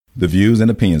The views and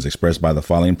opinions expressed by the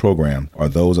following program are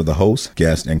those of the host,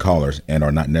 guests, and callers and are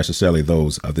not necessarily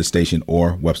those of this station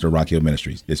or Webster Rock Hill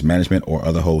Ministries, its management, or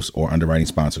other hosts or underwriting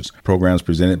sponsors. Programs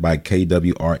presented by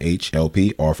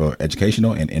KWRH-LP are for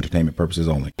educational and entertainment purposes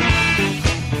only.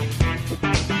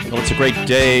 Well, it's a great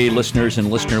day, listeners in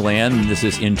listener land. This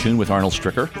is In Tune with Arnold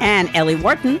Stricker. And Ellie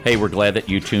Wharton. Hey, we're glad that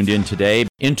you tuned in today.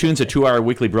 In Tune's a 2-hour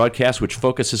weekly broadcast which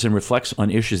focuses and reflects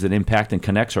on issues that impact and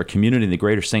connects our community in the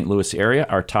greater St. Louis area.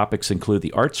 Our topics include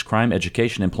the arts, crime,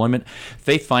 education, employment,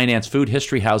 faith, finance, food,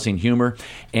 history, housing, humor,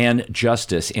 and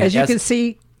justice. And as you can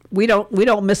see, we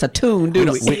don't miss a tune,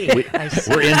 do we?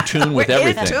 We're in tune with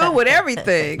everything. We're in tune with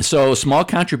everything. So small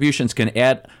contributions can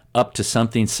add up to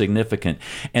something significant.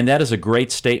 And that is a great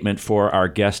statement for our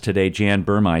guest today, Jan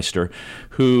Burmeister,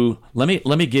 who, let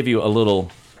me give you a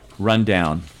little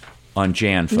rundown on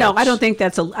Jan, folks. No, I don't think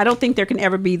I don't think there can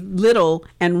ever be little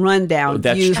and rundown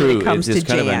views when it comes to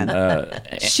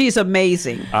Jan. She's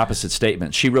amazing. Opposite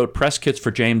statement. She wrote Press Kits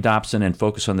for James Dobson and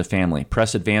Focus on the Family.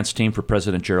 Press Advance Team for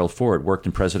President Gerald Ford. Worked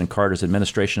in President Carter's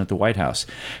administration at the White House.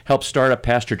 Helped start up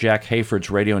Pastor Jack Hayford's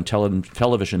radio and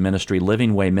television ministry,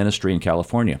 Living Way Ministry in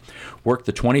California. Worked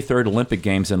the 23rd Olympic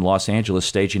Games in Los Angeles,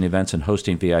 staging events and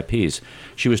hosting VIPs.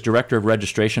 She was Director of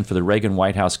Registration for the Reagan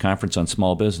White House Conference on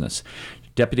Small Business.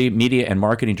 Deputy Media and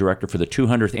Marketing Director for the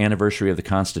 200th anniversary of the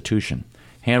Constitution.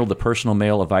 Handled the personal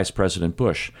mail of Vice President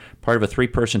Bush. Part of a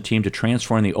 3-person team to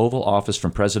transform the Oval Office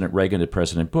from President Reagan to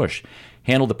President Bush.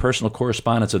 Handled the personal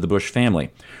correspondence of the Bush family.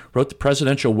 Wrote the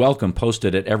presidential welcome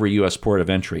posted at every U.S. port of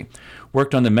entry.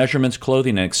 Worked on the measurements,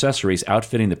 clothing, and accessories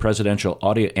outfitting the presidential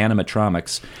audio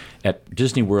animatronics at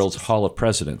Disney World's Hall of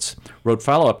Presidents. Wrote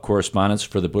follow-up correspondence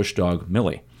for the Bush dog,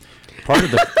 Millie. Part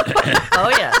of the oh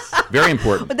yes, very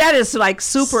important. But that is like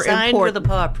super Signed important. with a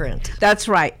paw print. That's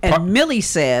right. And Millie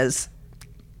says,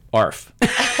 "Arf."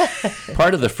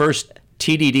 Part of the first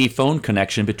TDD phone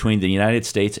connection between the United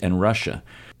States and Russia.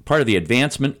 Part of the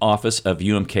Advancement Office of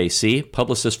UMKC,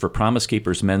 publicist for Promise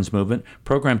Keepers Men's Movement,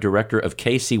 program director of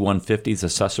KC 150, the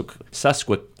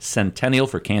Sesquicentennial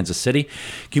for Kansas City,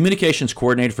 communications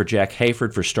coordinator for Jack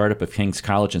Hayford for startup of King's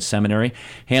College and Seminary,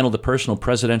 handled the personal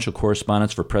presidential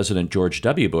correspondence for President George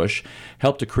W. Bush,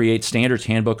 helped to create Standards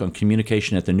Handbook on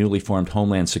Communication at the newly formed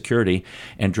Homeland Security,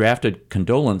 and drafted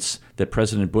condolence that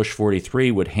President Bush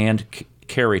 43 would hand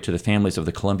carry to the families of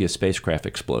the Columbia spacecraft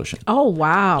explosion. Oh,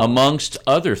 wow. Amongst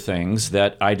other things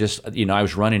that I just, I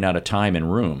was running out of time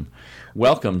and room.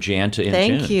 Welcome, Jan, to In Tune.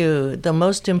 Thank you. The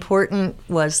most important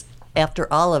was,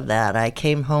 after all of that, I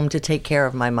came home to take care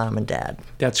of my mom and dad.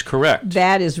 That's correct.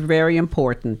 That is very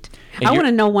important. And I want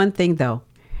to know one thing, though.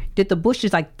 Did the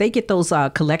Bushes, they get those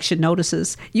collection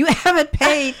notices? You haven't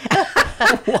paid.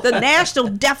 The national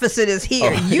deficit is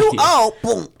here.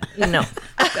 Boom. No.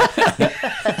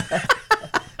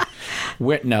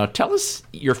 Now, tell us,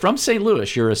 you're from St.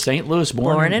 Louis. You're a St. Louis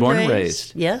born and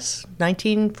raised. Yes,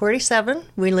 1947.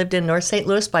 We lived in North St.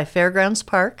 Louis by Fairgrounds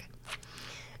Park.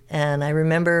 And I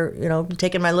remember,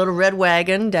 taking my little red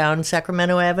wagon down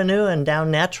Sacramento Avenue and down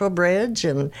Natural Bridge.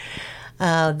 And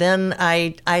then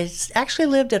I actually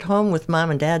lived at home with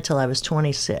Mom and Dad till I was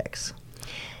 26.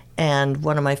 And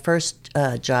one of my first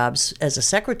jobs as a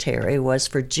secretary was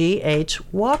for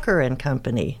G.H. Walker and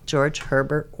Company, George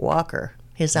Herbert Walker,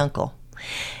 his uncle.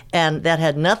 And that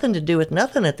had nothing to do with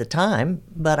nothing at the time,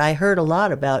 but I heard a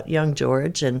lot about young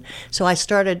George, and so I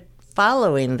started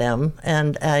following them,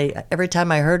 and every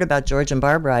time I heard about George and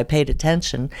Barbara, I paid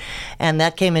attention, and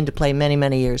that came into play many,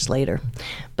 many years later.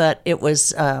 But it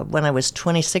was when I was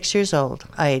 26 years old,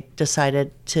 I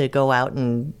decided to go out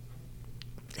and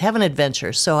have an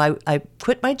adventure. So I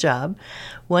quit my job,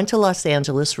 went to Los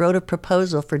Angeles, wrote a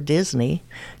proposal for Disney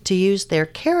to use their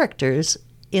characters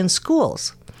in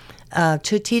schools.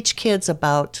 To teach kids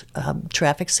about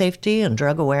traffic safety and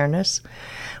drug awareness.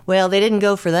 Well, they didn't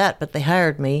go for that, but they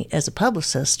hired me as a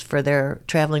publicist for their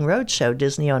traveling road show,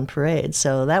 Disney on Parade.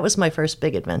 So that was my first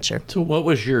big adventure. So what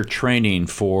was your training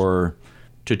to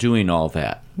doing all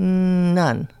that?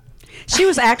 None. She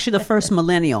was actually the first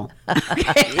millennial.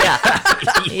 Yeah.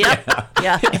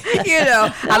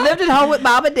 I lived at home with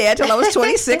Mom and Dad till I was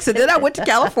 26, and then I went to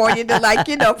California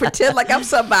to pretend like I'm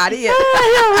somebody.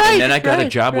 And then I got a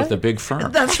job with a big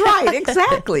firm. That's right,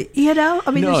 exactly.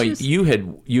 You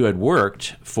had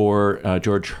worked for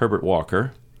George Herbert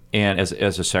Walker, and as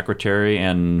a secretary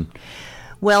and.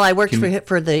 Well, I worked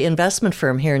for the investment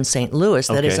firm here in St. Louis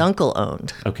that his uncle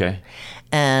owned. Okay.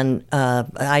 And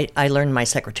I learned my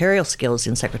secretarial skills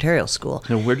in secretarial school.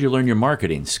 Now, where did you learn your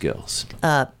marketing skills?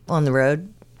 On the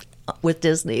road with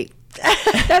Disney.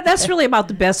 That's really about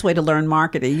the best way to learn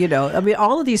marketing. You know, I mean,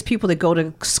 all of these people that go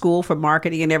to school for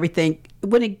marketing and everything,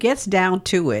 when it gets down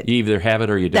to it, You either have it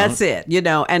or you don't. that's it. You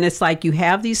know, and it's like you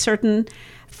have these certain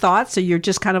thoughts, or you're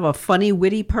just kind of a funny,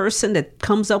 witty person that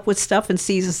comes up with stuff and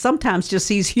sometimes just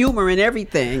sees humor in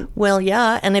everything. Well,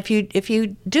 yeah, and if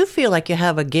you do feel like you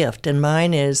have a gift, and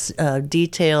mine is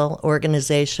detail,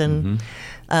 organization,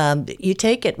 you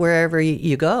take it wherever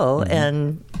you go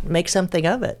and make something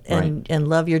of it, and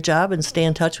love your job and stay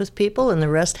in touch with people, and the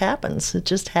rest happens. It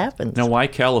just happens. Now, why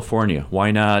California?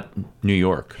 Why not New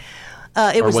York?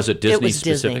 Was it Disney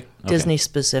specific? Okay. Disney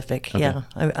specific, yeah.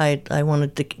 I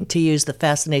wanted to use the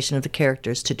fascination of the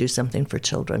characters to do something for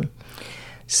children.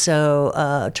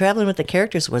 So traveling with the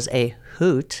characters was a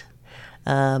hoot.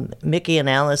 Mickey and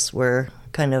Alice were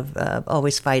kind of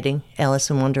always fighting, Alice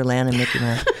in Wonderland and Mickey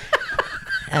Mouse.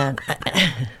 And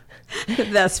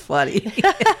That's funny.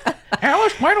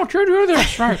 Alice, why don't you do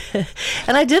this? Right.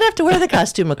 and I did have to wear the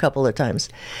costume a couple of times.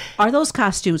 Are those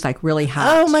costumes like really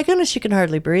hot? Oh my goodness, you can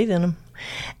hardly breathe in them.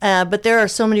 But there are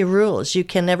so many rules. You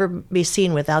can never be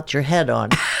seen without your head on.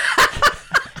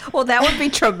 Well, that would be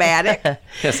traumatic. Yeah,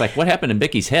 it's like, what happened to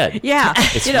Mickey's head? Yeah,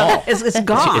 It's you know, small. it's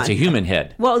gone. It's a human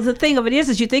head. Well, the thing of it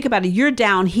is you think about it, you're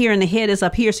down here and the head is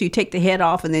up here, so you take the head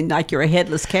off and then like you're a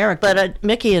headless character. But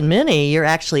Mickey and Minnie, you're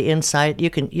actually inside.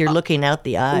 You're looking out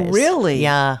the eyes. Really?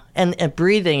 Yeah. And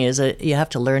breathing you have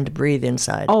to learn to breathe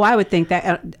inside. Oh, I would think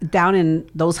that down in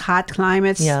those hot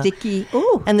climates, Yeah. sticky.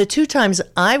 Ooh. And the 2 times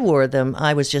I wore them,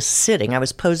 I was just sitting. I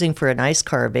was posing for an ice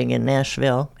carving in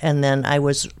Nashville, and then I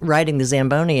was riding the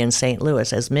Zamboni in St.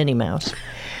 Louis as Minnie Mouse.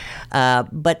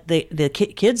 But the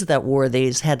kids that wore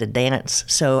these had to dance,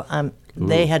 so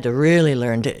they had to really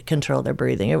learn to control their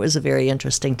breathing. It was a very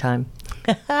interesting time.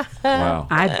 Wow.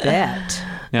 I bet.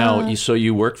 Now, so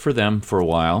you worked for them for a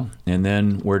while, and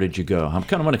then where did you go? I'm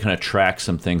going to kind of track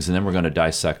some things, and then we're going to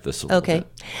dissect this a little Okay.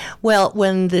 bit. Well,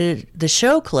 when the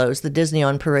show closed, the Disney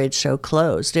on Parade show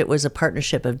closed, it was a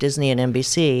partnership of Disney and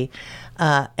NBC.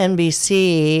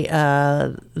 NBC,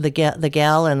 the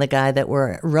gal and the guy that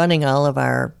were running all of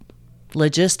our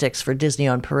logistics for Disney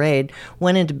on Parade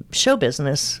went into show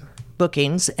business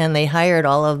bookings, and they hired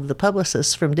all of the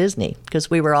publicists from Disney because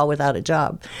we were all without a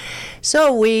job.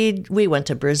 So we went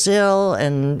to Brazil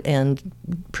and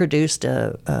produced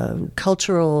a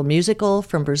cultural musical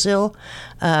from Brazil.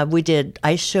 We did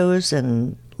ice shows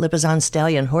and Lipizan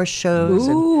stallion horse shows.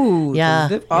 Ooh. Yeah,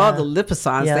 The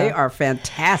Lipizans, Yeah. they are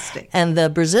fantastic. And the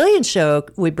Brazilian show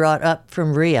we brought up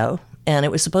from Rio, and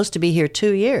it was supposed to be here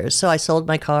 2 years. So I sold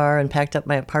my car and packed up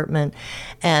my apartment.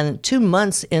 And 2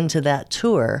 months into that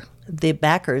tour, the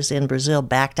backers in Brazil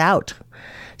backed out.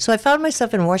 So I found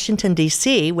myself in Washington,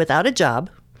 D.C. without a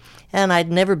job. And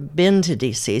I'd never been to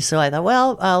D.C. So I thought,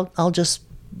 well, I'll just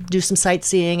do some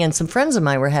sightseeing. And some friends of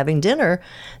mine were having dinner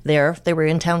there. They were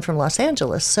in town from Los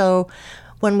Angeles. So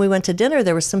when we went to dinner,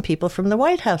 there were some people from the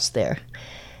White House there.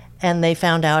 And they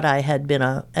found out I had been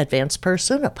an advance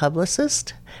person, a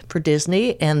publicist for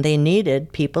Disney, and they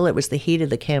needed people. It was the heat of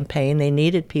the campaign. They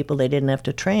needed people they didn't have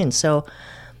to train. So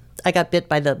I got bit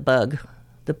by the bug,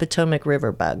 the Potomac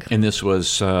River bug. And this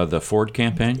was the Ford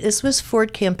campaign? This was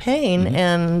Ford campaign,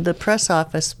 and the press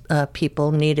office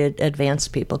people needed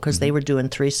advanced people because they were doing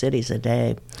 3 cities a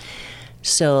day.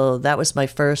 So that was my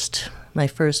first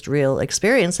real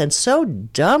experience. And so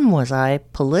dumb was I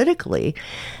politically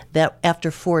that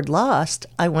after Ford lost,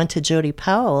 I went to Jody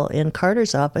Powell in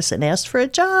Carter's office and asked for a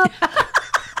job.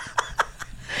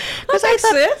 Because I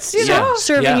thought, sense, you know.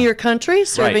 serving your country,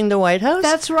 serving the White House.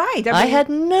 That's right. I had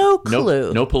no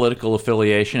clue. No political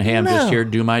affiliation. Hey, I'm just No. here to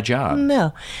do my job.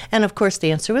 No. And of course,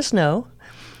 the answer was no.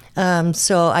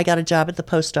 So I got a job at the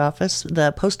post office,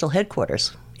 the postal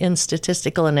headquarters in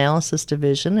statistical analysis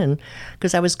division, and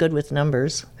because I was good with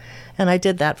numbers. And I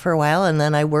did that for a while, and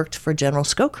then I worked for General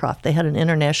Scowcroft. They had an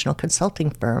international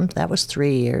consulting firm. That was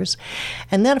 3 years.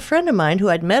 And then a friend of mine who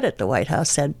I'd met at the White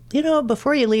House said, you know,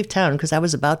 before you leave town, because I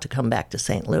was about to come back to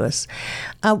St. Louis,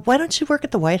 why don't you work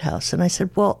at the White House? And I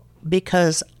said, well,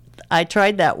 because I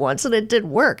tried that once and it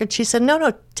didn't work. And she said,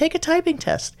 no, take a typing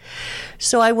test.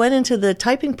 So I went into the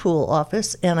typing pool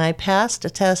office and I passed a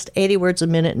test, 80 words a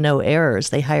minute, no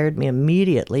errors. They hired me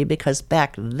immediately because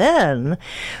back then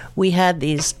we had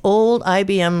these old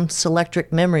IBM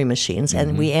Selectric memory machines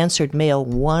and we answered mail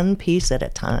 1 piece at a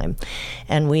time.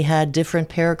 And we had different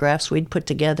paragraphs we'd put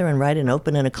together and write an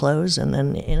open and a close, and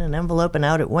then in an envelope, and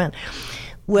out it went.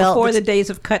 Well, Before the days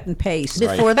of cut and paste.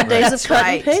 before the days of That's cut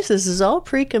right. and paste, this is all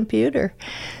pre-computer.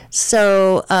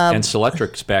 So, And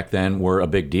Selectrics back then were a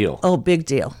big deal. big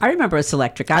deal. I remember a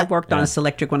Selectric. I worked on a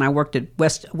Selectric when I worked at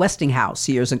Westinghouse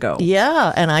years ago.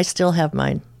 Yeah, and I still have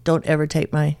mine. don't ever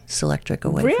take my Selectric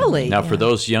away. Really? Now, for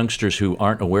those youngsters who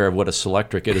aren't aware of what a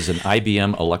Selectric, it is an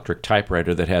IBM electric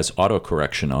typewriter that has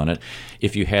autocorrection on it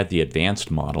if you had the advanced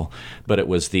model, but it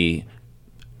was the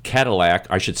Cadillac,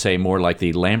 I should say more like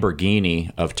the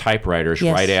Lamborghini of typewriters,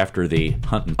 Yes. right after the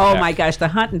Hunt and Oh Peck. my gosh, the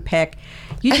Hunt and Peck.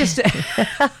 You just,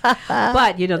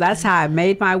 but that's how I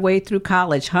made my way through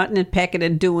college, hunting and pecking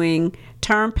and doing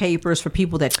term papers for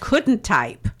people that couldn't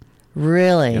type.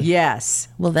 Really? Yes.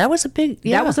 Well, that was a big.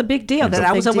 That was a big deal. That's That a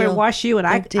I was big over at deal. Wash U,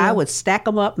 and Big deal. I would stack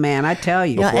them up, man. I tell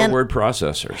you. Yeah. Before and- word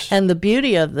processors. And the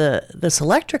beauty of the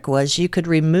Selectric was you could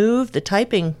remove the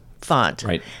typing font.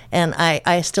 Right. And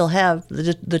I still have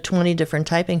the 20 different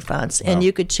typing fonts, and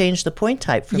you could change the point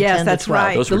type from 10 Yes, to that's 12.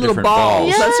 right. Those the were little different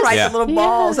balls. balls. That's Yes. right. Yeah. The little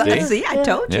balls. See? See, I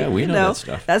told you. Yeah, we you know that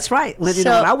stuff. That's right. When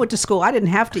So- I went to school, I didn't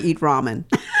have to eat ramen.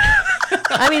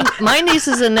 I mean, my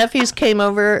nieces and nephews came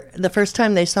over the first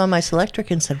time they saw my Selectric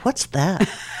and said, "What's that?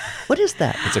 What is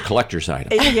that?" It's a collector's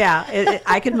item. Yeah,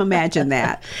 I can imagine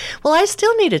that. Well, I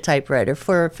still need a typewriter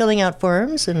for filling out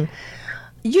forms, and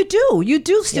You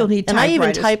do still need and I even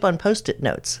typewriters. type on Post-it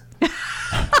notes.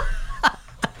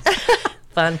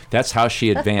 Fun. That's how she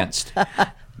advanced.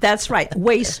 That's right.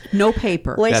 Waste no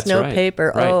paper. Waste That's no right.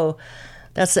 paper. Right. Oh,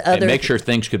 that's the And other. make sure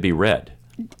things could be read.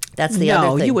 That's the no,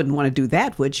 other thing. you wouldn't want to do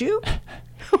that, would you?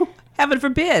 Heaven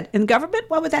forbid. In government,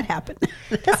 why would that happen?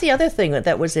 That's the other thing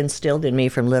that was instilled in me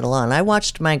from little on. I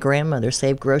watched my grandmother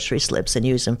save grocery slips and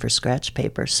use them for scratch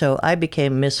paper, so I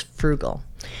became Miss Frugal.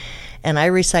 And I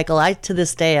recycle. To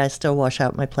this day, I still wash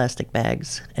out my plastic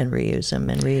bags and reuse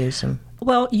them.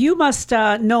 Well, you must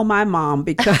know my mom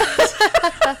because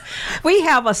we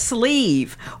have a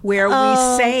sleeve where we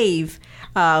save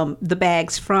the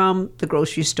bags from the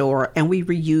grocery store and we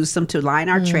reuse them to line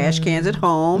our trash cans at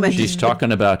home. And She's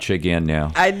talking about you again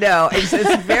now. I know.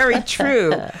 It's very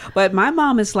true. But my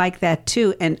mom is like that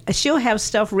too. And she'll have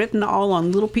stuff written all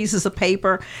on little pieces of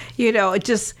paper. It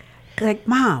just like,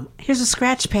 Mom, here's a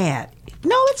scratch pad.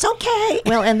 No, it's okay.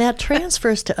 Well, and that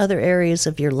transfers to other areas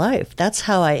of your life. That's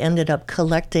how I ended up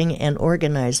collecting and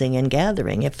organizing and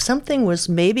gathering. If something was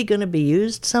maybe going to be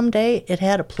used someday, it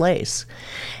had a place.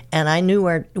 And I knew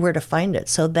where to find it.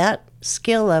 So that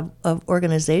skill of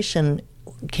organization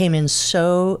came in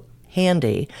so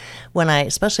handy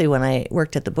especially when I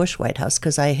worked at the Bush White House,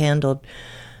 because I handled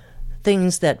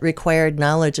things that required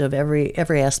knowledge of every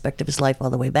aspect of his life all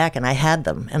the way back, and I had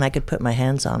them, and I could put my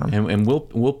hands on them. And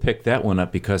we'll pick that one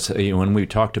up because when we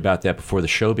talked about that before the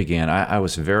show began, I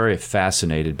was very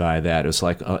fascinated by that. It was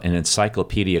like an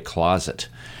encyclopedia closet.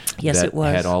 Yes, that it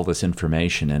was. had all this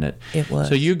information in it. It was.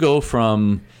 So you go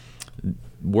from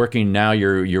working now.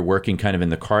 You're working kind of in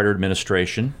the Carter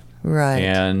administration, Right.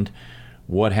 And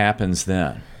what happens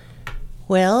then?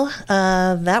 Well,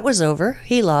 that was over.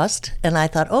 He lost. And I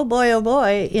thought, oh boy,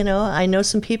 I know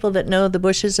some people that know the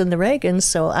Bushes and the Reagans,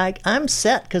 so I'm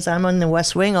set because I'm on the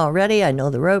West Wing already. I know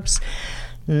the ropes.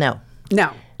 No.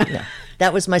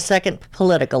 That was my second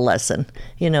political lesson.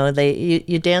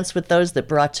 You dance with those that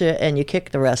brought you and you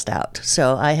kick the rest out.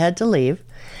 So I had to leave.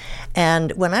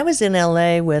 And when I was in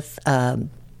L.A. with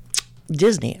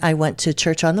Disney, I went to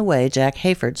Church on the Way, Jack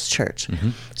Hayford's church,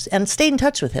 and stayed in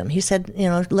touch with him. He said,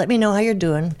 let me know how you're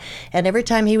doing. And every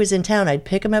time he was in town, I'd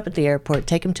pick him up at the airport,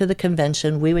 take him to the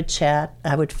convention. We would chat.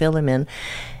 I would fill him in.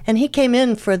 And he came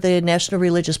in for the National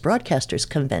Religious Broadcasters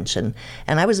Convention,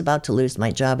 and I was about to lose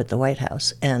my job at the White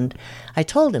House. And I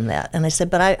told him that. And I said,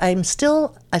 but I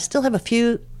still have a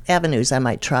few avenues I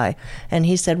might try. And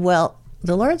he said, well,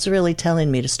 the Lord's really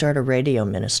telling me to start a radio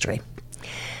ministry.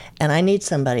 And I need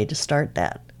somebody to start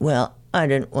that. Well, I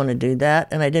didn't want to do that,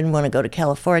 and I didn't want to go to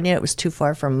California. It was too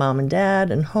far from Mom and Dad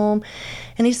and home.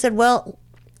 And he said, well,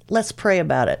 let's pray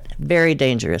about it. Very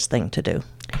dangerous thing to do.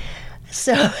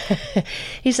 So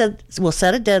he said, we'll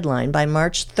set a deadline by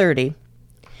March 30.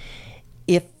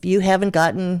 If you haven't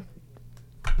gotten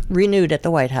renewed at the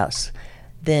White House,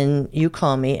 then you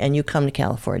call me and you come to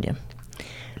California.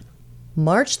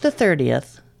 March the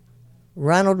 30th,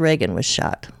 Ronald Reagan was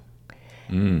shot.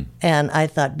 And I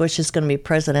thought, Bush is going to be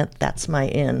president. That's my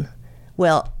in.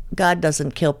 Well, God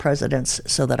doesn't kill presidents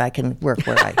so that I can work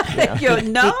where I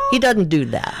No? He doesn't do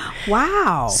that.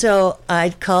 Wow. So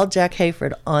I called Jack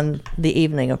Hayford on the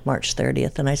evening of March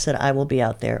 30th, and I said, I will be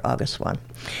out there August 1.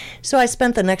 So I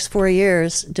spent the next 4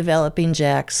 years developing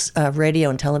Jack's radio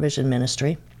and television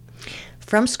ministry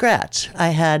from scratch.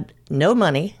 I had no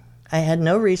money. I had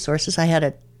no resources. I had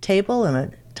a table and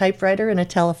a typewriter and a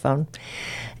telephone.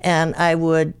 And I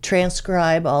would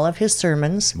transcribe all of his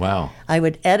sermons. Wow. I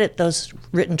would edit those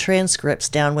written transcripts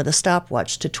down with a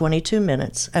stopwatch to 22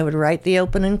 minutes. I would write the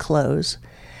open and close.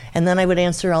 And then I would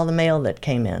answer all the mail that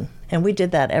came in. And we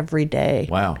did that every day.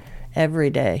 Wow. Every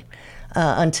day.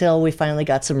 Until we finally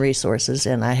got some resources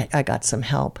and I got some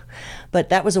help. But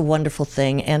that was a wonderful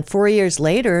thing. And 4 years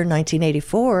later,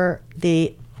 1984,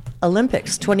 the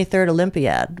Olympics, 23rd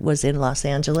Olympiad, was in Los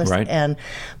Angeles. Right. And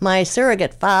my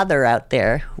surrogate father out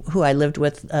there, who I lived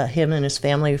with, him and his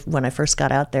family when I first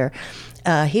got out there,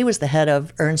 he was the head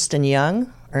of Ernst &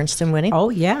 Young, Ernst & Winning. Oh,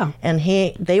 yeah. And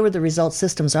they were the result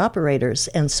systems operators.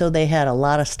 And so they had a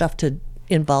lot of stuff to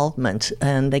involvement,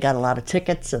 and they got a lot of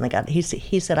tickets, and he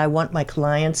said, I want my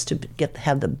clients to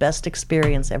have the best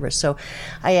experience ever. So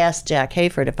I asked Jack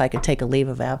Hayford if I could take a leave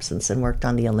of absence and worked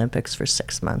on the Olympics for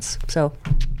 6 months. So.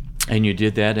 And you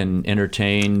did that and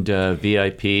entertained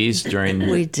VIPs during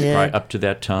we did. Right up to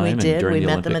that time. We did. And during We the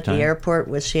met Olympic them at time? the airport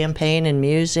with champagne and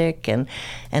music, and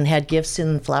had gifts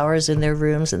and flowers in their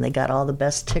rooms, and they got all the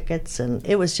best tickets. And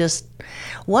it was just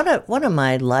one of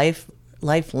my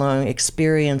lifelong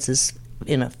experiences.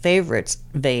 In a favorite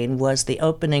vein was the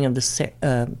opening of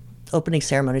the opening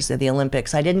ceremonies of the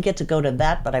Olympics. I didn't get to go to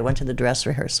that, but I went to the dress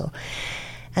rehearsal.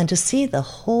 And to see the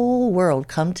whole world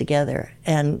come together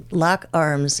and lock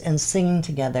arms and sing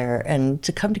together and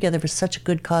to come together for such a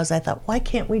good cause, I thought, why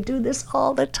can't we do this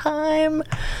all the time?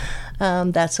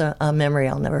 That's a memory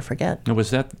I'll never forget. Now,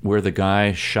 was that where the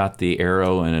guy shot the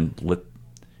arrow and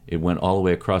it went all the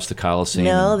way across the Coliseum?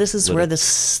 No, this is where the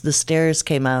stairs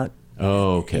came out.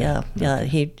 Oh, okay. Yeah.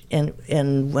 He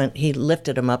and when he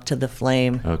lifted him up to the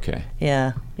flame. Okay.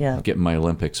 Yeah. Getting my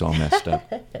Olympics all messed up.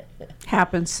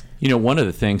 Happens. You know, one of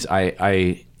the things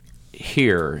I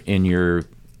hear in your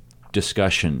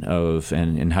discussion of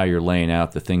and how you're laying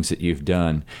out the things that you've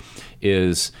done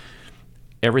is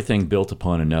everything built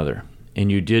upon another,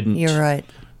 and you didn't. You're right.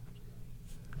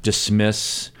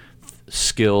 Dismiss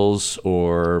skills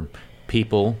or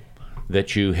people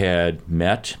that you had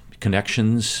met.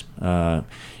 Connections,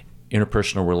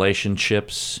 interpersonal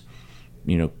relationships,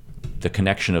 the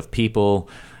connection of people,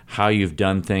 how you've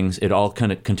done things, it all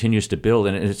kind of continues to build.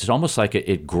 And it's almost like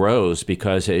it grows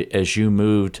because as you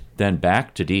moved then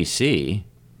back to D.C.,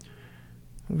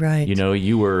 right?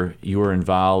 You were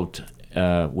involved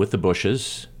with the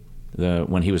Bushes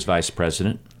when he was vice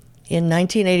president. In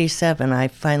 1987, I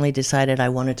finally decided I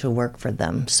wanted to work for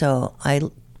them. So I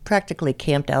practically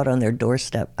camped out on their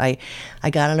doorstep. I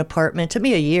got an apartment. It took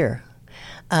me a year.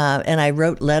 And I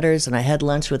wrote letters, and I had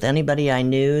lunch with anybody I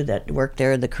knew that worked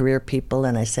there, the career people,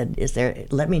 and I said,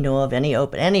 let me know of any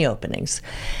openings.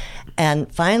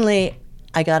 And finally,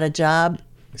 I got a job,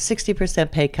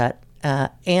 60% pay cut,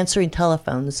 answering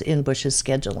telephones in Bush's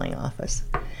scheduling office.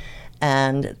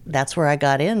 And that's where I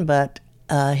got in, but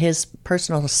his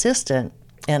personal assistant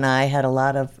and I had a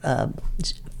lot of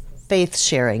faith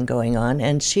sharing going on,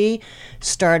 and she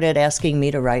started asking me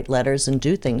to write letters and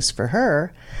do things for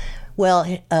her.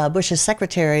 Well, Bush's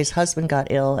secretary's husband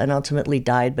got ill and ultimately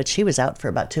died, but she was out for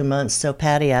about 2 months, so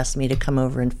Patty asked me to come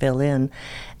over and fill in,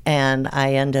 and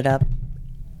I ended up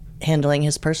handling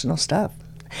his personal stuff.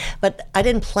 But I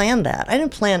didn't plan that. I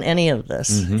didn't plan any of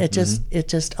this. It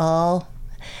just all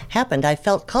happened. I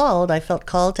felt called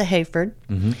to Hayford,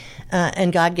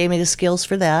 and God gave me the skills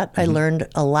for that. I learned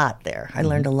a lot there. I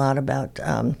learned a lot about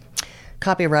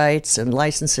copyrights and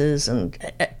licenses and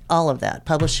all of that,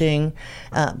 publishing.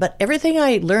 But everything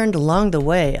I learned along the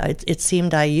way, it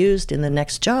seemed I used in the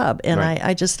next job. And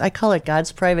right. I call it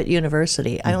God's private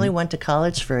university. I only went to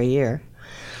college for a year.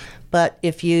 But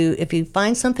if you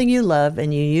find something you love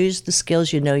and you use the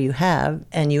skills you know you have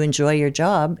and you enjoy your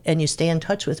job and you stay in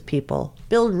touch with people,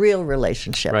 build real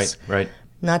relationships. Right.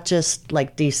 Not just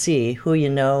like DC, who you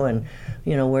know and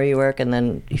where you work, and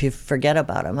then you forget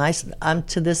about them. I'm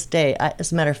to this day,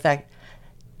 as a matter of fact,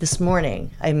 this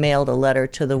morning I mailed a letter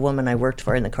to the woman I worked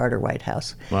for in the Carter White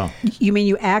House. Wow. You mean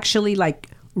you actually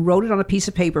wrote it on a piece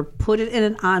of paper, put it in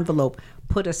an envelope,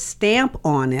 put a stamp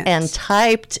on it, and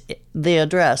typed the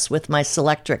address with my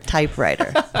Selectric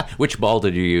typewriter. Which ball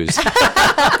did you use?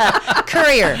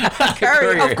 Courier,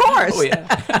 of course. Oh,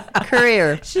 yeah.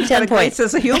 Courier. She's got a great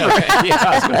sense of humor. Okay,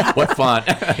 yeah, what font?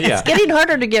 Yeah. It's getting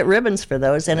harder to get ribbons for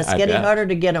those, and it's I getting bet. harder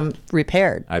to get them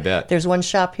repaired. I bet. There's one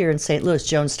shop here in St. Louis,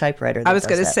 Jones Typewriter. I was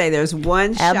going to say there's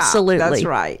one shop. Absolutely. That's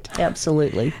right.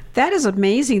 Absolutely. That is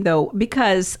amazing, though,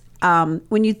 because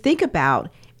when you think about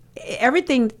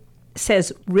everything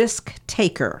says risk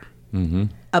taker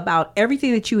about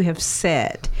everything that you have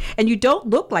said, and you don't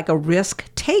look like a risk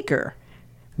taker.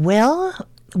 Well,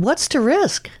 what's to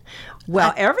risk?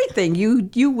 Well, everything.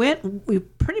 You went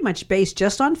pretty much based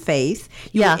just on faith.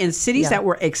 You were in cities that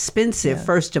were expensive,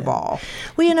 first of all.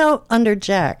 Well, under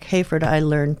Jack Hayford, I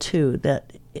learned, too,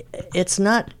 that it's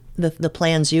not the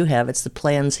plans you have. It's the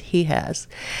plans he has.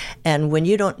 And when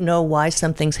you don't know why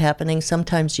something's happening,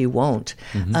 sometimes you won't.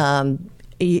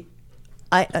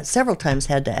 I several times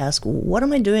had to ask, what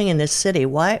am I doing in this city?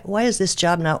 Why is this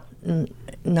job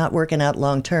not working out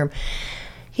long term?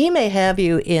 He may have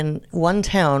you in one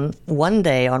town one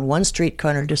day on one street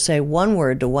corner to say one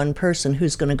word to one person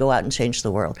who's going to go out and change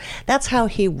the world. That's how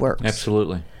he works.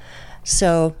 Absolutely.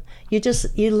 So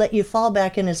you fall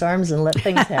back in his arms and let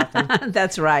things happen.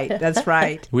 That's right. That's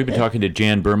right. We've been talking to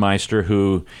Jan Burmeister,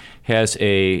 who has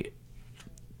a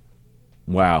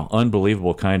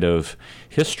unbelievable kind of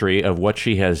history of what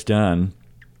she has done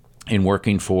in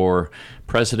working for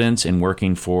presidents and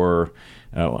working for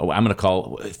I'm going to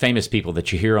call famous people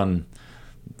that you hear on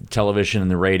television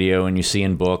and the radio and you see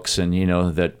in books, and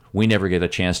that we never get a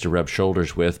chance to rub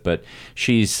shoulders with, but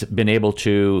she's been able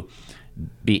to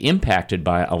be impacted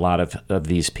by a lot of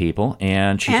these people,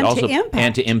 and she's also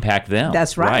to impact them.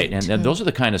 That's right. And those are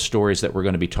the kind of stories that we're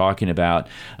going to be talking about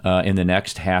in the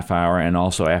next half hour and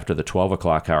also after the 12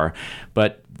 o'clock hour.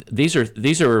 But these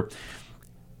are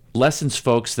lessons,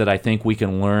 folks, that I think we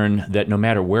can learn, that no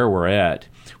matter where we're at,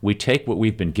 we take what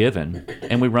we've been given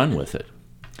and we run with it.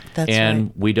 That's and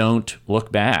right. we don't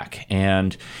look back.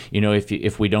 And,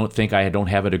 if we don't think I don't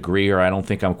have a degree or I don't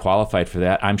think I'm qualified for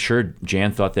that, I'm sure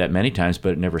Jan thought that many times,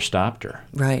 but it never stopped her.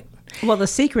 Right. Well, the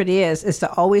secret is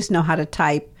to always know how to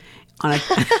type on a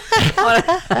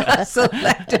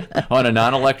selectric. On a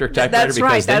non-electric typewriter, That's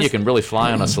because right. then you can really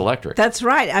fly on a selectric. That's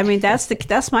right. I mean, that's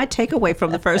my takeaway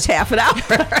from the first half an hour.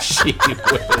 Gee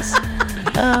whiz.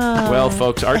 Well,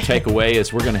 folks, our takeaway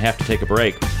is we're going to have to take a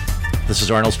break. This is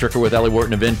Arnold Stricker with Ellie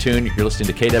Wharton of Intune. You're listening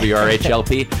to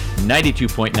KWRH-LP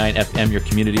 92.9 FM, your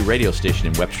community radio station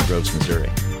in Webster Groves, Missouri.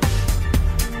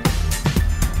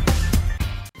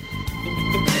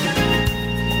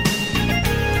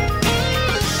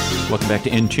 Welcome back to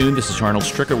In Tune. This is Arnold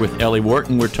Stricker with Ellie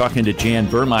Wharton. We're talking to Jan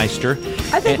Burmeister.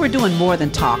 I think we're doing more than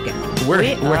talking. We're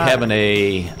having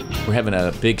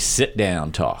a big sit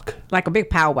down talk, like a big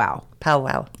powwow.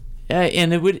 Powwow.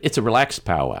 and it's a relaxed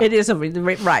powwow. It is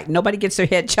right. Nobody gets their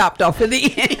head chopped off in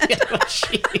the end.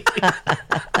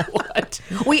 What?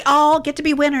 We all get to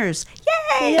be winners.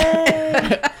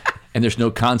 Yay! And there's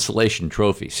no consolation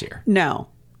trophies here. No.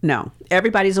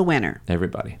 Everybody's a winner.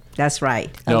 Everybody. That's right.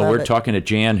 No, we're talking to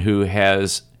Jan, who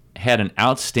has had an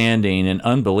outstanding and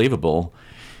unbelievable,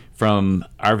 from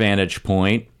our vantage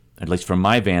point, at least from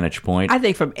my vantage point, I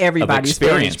think from everybody's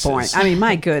vantage point. I mean,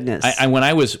 my goodness.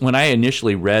 When I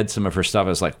initially read some of her stuff, I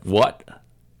was like, what?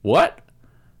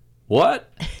 Well,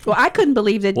 I couldn't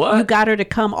believe that you got her to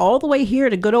come all the way here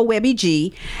to good old Webby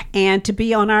G and to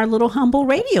be on our little humble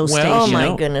radio station. Well, oh,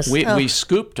 my goodness. We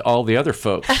scooped all the other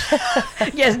folks.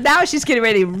 Yes, now she's getting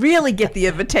ready to really get the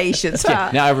invitations. Huh?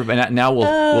 Now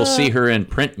we'll see her in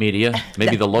print media,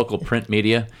 maybe the local print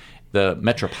media, the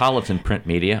metropolitan print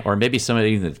media, or maybe some of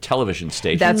the television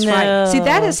stations. That's right. See,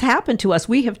 that has happened to us.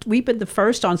 We've been the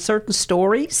first on certain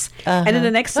stories, and then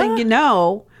the next thing you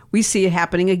know, we see it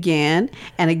happening again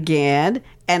and again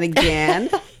and again.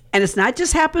 And it's not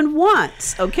just happened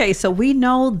once. Okay, so we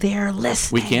know they're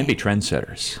listening. We can be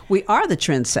trendsetters. We are the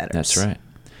trendsetters. That's right.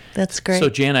 That's great. So,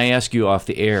 Jan, I asked you off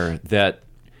the air that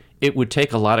it would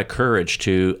take a lot of courage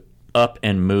to up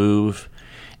and move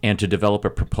and to develop a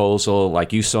proposal,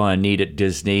 like you saw a need at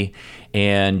Disney,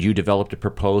 and you developed a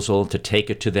proposal to take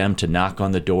it to them, to knock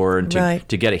on the door, and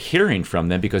to get a hearing from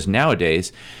them, because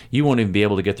nowadays you won't even be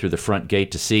able to get through the front gate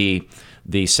to see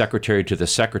the secretary to the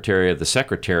secretary of the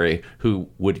secretary who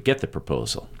would get the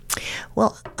proposal.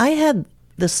 Well, I had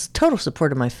this total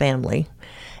support of my family.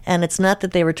 And it's not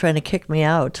that they were trying to kick me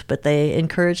out, but they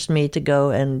encouraged me to go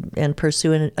and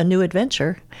pursue a new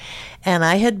adventure. And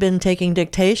I had been taking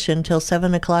dictation till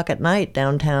 7 o'clock at night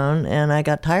downtown, and I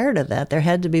got tired of that. There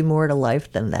had to be more to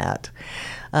life than that.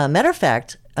 Matter of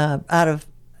fact, out of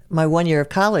my 1 year of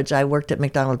college, I worked at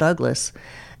McDonnell Douglas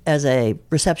as a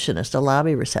receptionist, a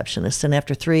lobby receptionist. And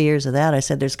after 3 years of that, I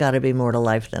said, there's got to be more to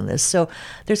life than this. So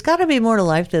there's got to be more to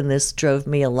life than this drove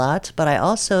me a lot. But I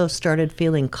also started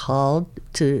feeling called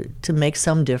to make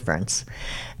some difference.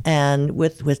 And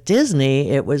with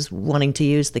Disney, it was wanting to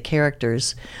use the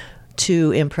characters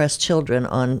to impress children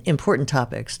on important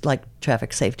topics like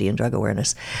traffic safety and drug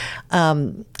awareness.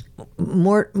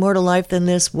 More to life than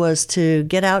this was to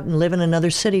get out and live in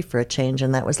another city for a change,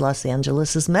 and that was Los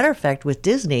Angeles. As a matter of fact, with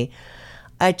Disney,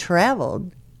 I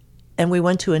traveled, and we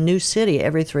went to a new city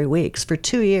every 3 weeks for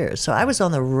 2 years. So I was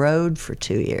on the road for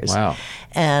 2 years. Wow.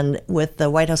 And with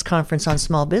the White House Conference on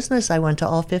Small Business, I went to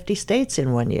all 50 states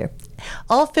in 1 year.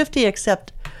 All 50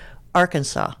 except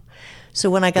Arkansas. So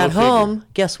when I got home,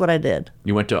 guess what I did?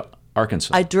 You went to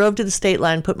Arkansas. I drove to the state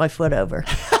line, put my foot over.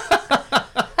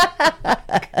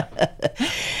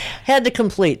 Had to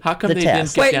complete How come the they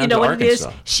test. didn't Wait, down you know to what it is?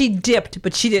 Arkansas? She dipped,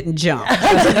 but she didn't jump.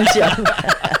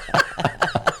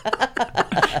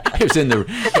 It was in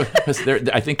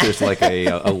the. I think there's like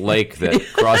a lake that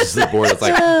crosses the border. It's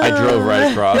like I drove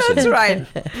right across. That's and right.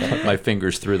 Put my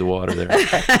fingers through the water there.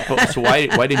 So why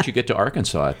didn't you get to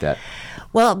Arkansas at that?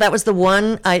 Well, that was the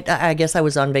one. I guess I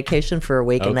was on vacation for a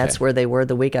week, and Okay. that's where they were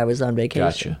the week I was on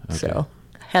vacation. Gotcha. Okay. So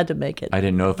had to make it. I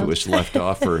didn't know if it was left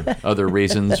off for other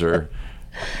reasons or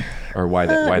why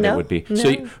that no, would be.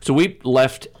 no. So we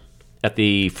left at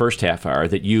the first half hour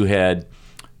that you had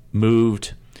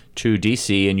moved to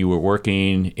D.C. and you were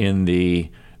working in the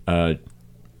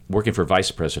working for Vice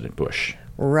President Bush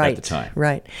Right, at the time.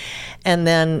 right. And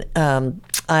then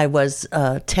I was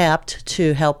tapped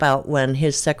to help out when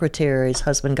his secretary's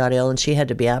husband got ill, and she had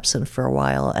to be absent for a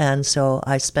while. And so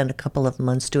I spent a couple of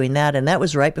months doing that, and that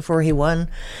was right before he won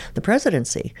the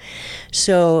presidency.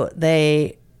 So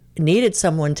they needed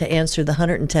someone to answer the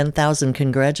 110,000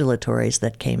 congratulatories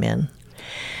that came in.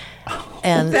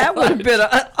 And That would have been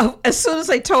as soon as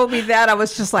they told me that, I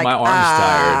was just like, My arm's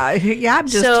tired. Yeah, I'm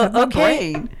just so my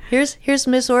okay, brain. here's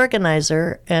Miss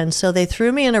Organizer, and so they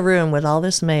threw me in a room with all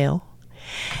this mail,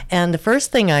 and the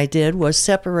first thing I did was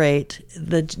separate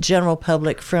the general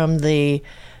public from the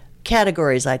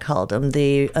categories, I called them,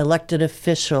 the elected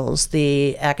officials,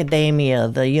 the academia,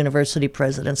 the university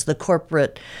presidents, the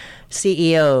corporate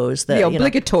CEOs, The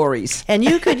obligatories. and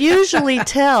you could usually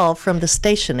tell from the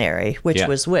stationery which Yeah.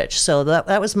 was which. So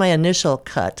that was my initial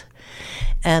cut.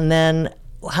 And then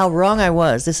how wrong I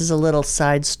was, this is a little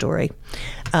side story.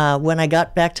 When I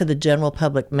got back to the general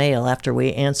public mail after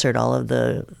we answered all of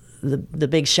the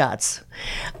big shots,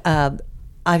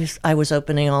 I was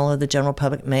opening all of the general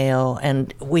public mail,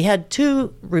 and we had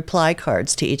 2 reply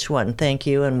cards to each one. Thank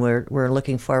you, and we're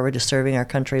looking forward to serving our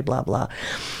country, blah, blah.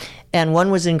 And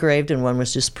one was engraved and one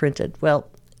was just printed. Well,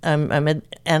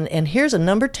 and here's a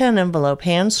number 10 envelope,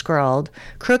 hand scrawled,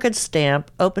 crooked stamp,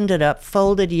 opened it up,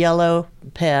 folded yellow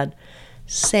pad,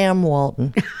 Sam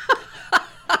Walton.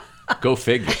 Go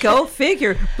figure. Go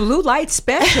figure. Blue light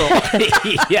special.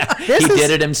 Yeah, he is-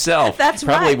 did it himself. That's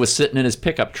Probably right. was sitting in his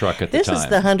pickup truck at the This time. is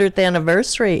the 100th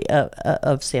anniversary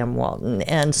of Sam Walton,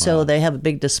 and so they have a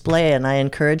big display, and I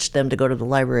encouraged them to go to the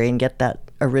library and get that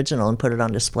original and put it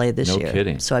on display this No year.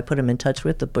 kidding. So I put him in touch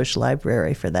with the Bush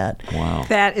Library for that. Wow.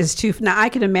 That is too. Now I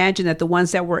can imagine that the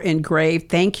ones that were engraved,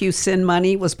 "Thank you, send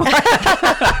money," was part.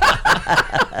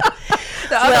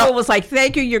 The other one was like,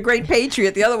 "Thank you, you're a great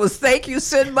patriot." The other was, "Thank you,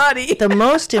 send money." The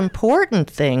most important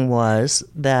thing was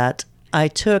that I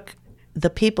took the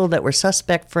people that were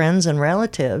suspect friends and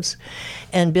relatives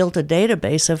and built a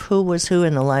database of who was who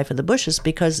in the life of the Bushes,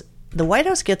 because the White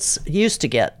House used to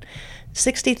get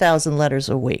 60,000 letters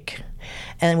a week,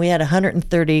 and we had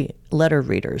 130 letter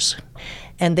readers,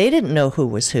 and they didn't know who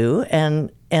was who,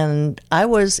 and I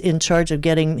was in charge of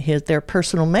getting their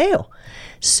personal mail.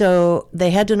 So they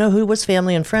had to know who was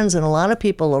family and friends, and a lot of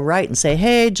people will write and say,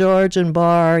 "Hey, George and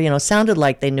Barr," sounded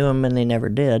like they knew him and they never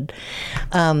did.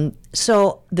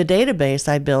 So the database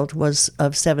I built was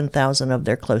of 7,000 of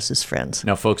their closest friends.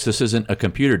 Now, folks, this isn't a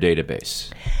computer database.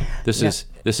 This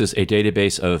is a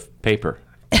database of paper.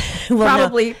 Well,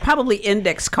 Probably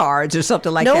index cards or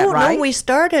something like no, that, right? No, we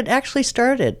actually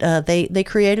started. They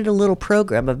created a little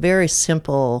program, a very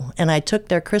simple, and I took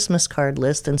their Christmas card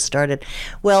list and started.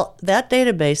 Well, that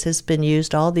database has been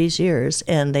used all these years,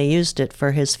 and they used it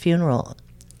for his funeral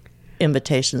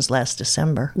invitations last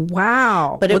December.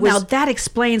 Wow. But But it now was- that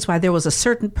explains why there was a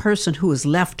certain person who was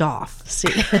left off. See,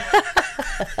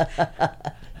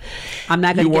 I'm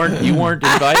not going to You weren't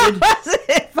invited?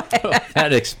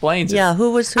 That explains it. yeah,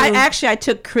 who was who? I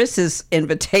took Chris's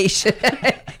invitation.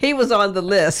 He was on the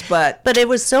list, but But it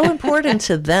was so important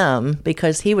to them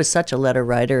because he was such a letter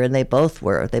writer, and they both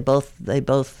were. They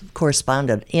both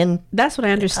corresponded in that's what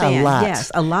I understand. a lot. Yes,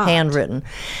 a lot. Handwritten.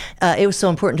 It was so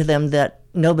important to them that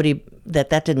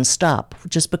that didn't stop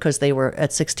just because they were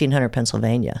at 1600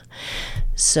 Pennsylvania.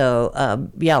 So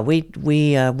we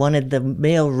wanted the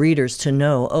male readers to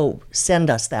know, send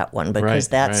us that one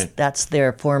because Right. that's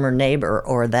their former neighbor,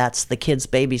 or that's the kid's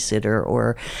babysitter,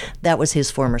 or that was his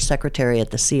former secretary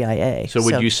at the CIA. So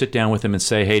would you sit down with them and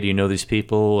say, "Hey, do you know these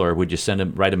people?" Or would you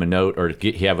write them a note, or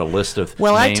you have a list of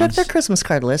Well, names? I took their Christmas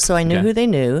card list, so I knew Okay. who they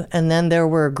knew, and then there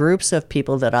were groups of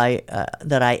people that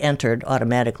I entered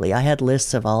automatically. I had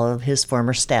lists of all of his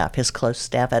former staff, his close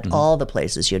staff at all the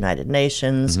places, United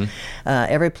Nations,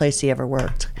 every place he ever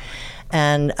worked.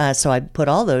 And so I put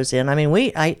all those in. I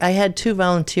mean, I had 2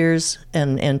 volunteers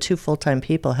and 2 full-time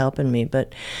people helping me,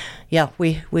 but Yeah,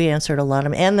 we answered a lot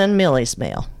of, and then Millie's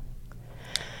mail.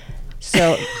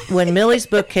 So when Millie's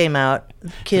book came out,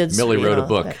 kids. Millie wrote a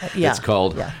book. It's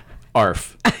called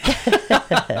ARF.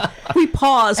 We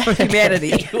pause for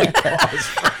humanity.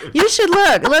 You should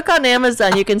look on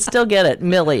Amazon. You can still get it.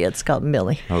 Millie, it's called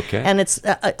Millie. Okay. And it's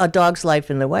a dog's life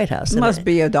in the White House. Must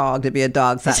be a dog to be a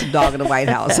dog in the White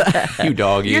House. You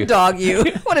dog, you. You dog, you.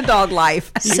 What a dog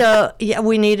life. So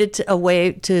we needed a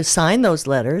way to sign those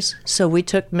letters. So we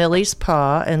took Millie's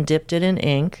paw and dipped it in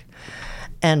ink.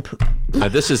 And Now,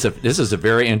 this is a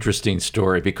very interesting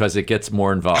story because it gets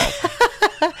more involved.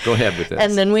 Go ahead with this.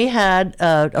 And then we had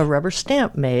a rubber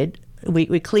stamp made.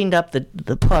 We cleaned up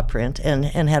the paw print and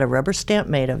had a rubber stamp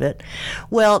made of it.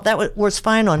 Well, that was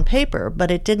fine on paper,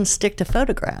 but it didn't stick to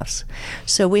photographs.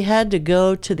 So we had to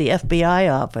go to the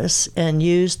FBI office and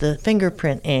use the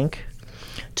fingerprint ink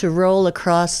to roll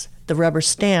across the rubber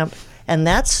stamp, and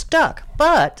that stuck.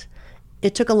 But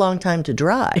it took a long time to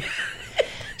dry.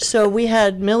 So we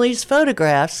had Millie's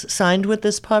photographs signed with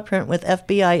this paw print with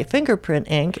FBI fingerprint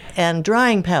ink and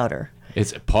drying powder.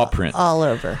 It's paw print. All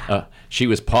over. She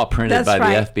was paw printed by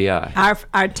the FBI.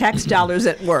 Our tax dollars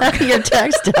at work. Your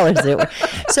tax dollars at work.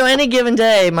 So any given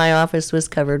day, my office was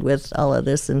covered with all of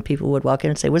this, and people would walk in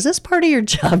and say, "Was this part of your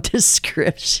job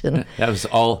description?" That was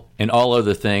all, and all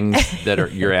other things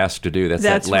that you're asked to do. That's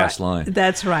that last line.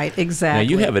 That's right, exactly. Now,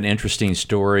 you have an interesting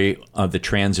story of the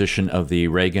transition of the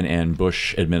Reagan and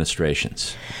Bush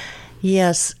administrations.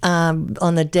 Yes.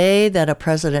 On the day that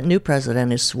a new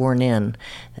president is sworn in,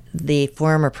 the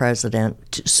former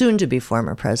president, soon to be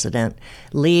former president,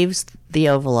 leaves the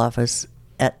Oval Office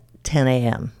at 10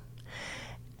 a.m.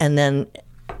 And then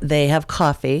they have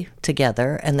coffee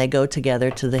together and they go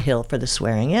together to the Hill for the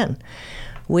swearing in.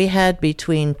 We had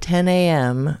between 10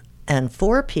 a.m. and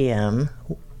 4 p.m.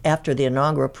 after the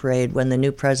inaugural parade, when the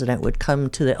new president would come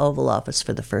to the Oval Office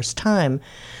for the first time,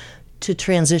 to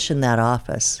transition that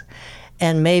office.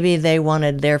 And maybe they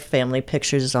wanted their family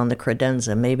pictures on the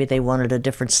credenza. Maybe they wanted a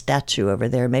different statue over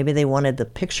there. Maybe they wanted the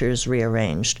pictures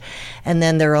rearranged. And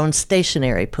then their own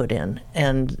stationery put in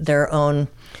and their own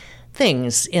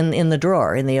things in the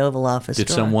drawer, in the Oval Office drawer.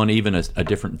 Did someone even a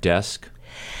different desk?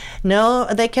 No,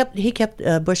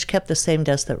 Bush kept the same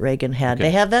desk that Reagan had. Okay.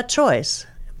 They have that choice.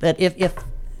 But if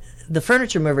the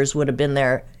furniture movers would have been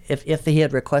there if he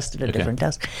had requested a different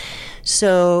desk.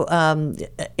 So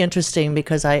interesting,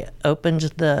 because I opened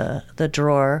the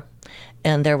drawer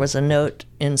and there was a note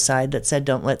inside that said,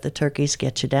 "Don't let the turkeys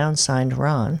get you down," signed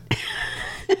Ron.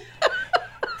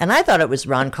 And I thought it was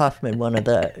Ron Kaufman, one of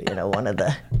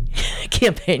the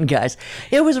campaign guys.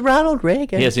 It was Ronald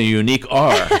Reagan. He has a unique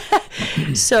R.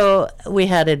 So we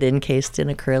had it encased in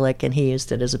acrylic, and he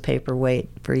used it as a paperweight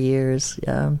for years.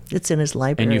 It's in his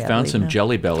library. And you found some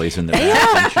Jelly Bellies in the back.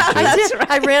 Yeah, I did.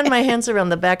 Right. I ran my hands around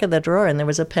the back of the drawer, and there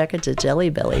was a package of Jelly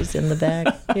Bellies in the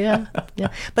bag. Yeah.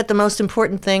 But the most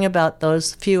important thing about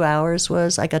those few hours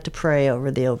was I got to pray over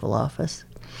the Oval Office.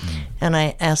 And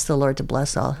I asked the Lord to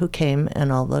bless all who came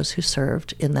and all those who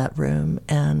served in that room,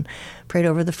 and prayed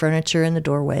over the furniture and the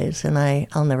doorways. And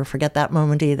I'll never forget that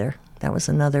moment either. That was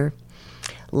another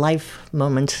life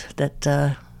moment that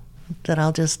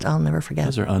I'll never forget.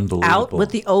 Those are unbelievable. Out with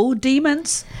the old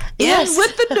demons, Yes. in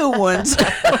with the new ones.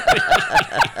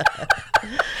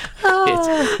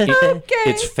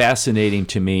 It's fascinating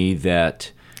to me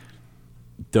that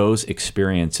those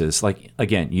experiences, like,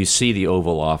 again, you see the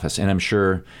Oval Office, and I'm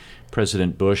sure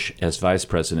President Bush, as vice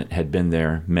president, had been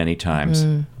there many times.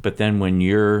 But then when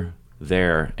you're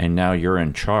there and now you're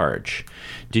in charge,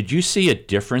 did you see a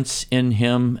difference in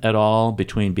him at all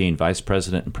between being vice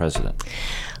president and president?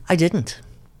 I didn't.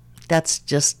 That's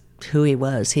just who he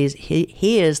was.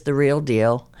 He is the real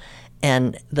deal,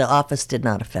 and the office did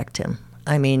not affect him.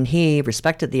 I mean, he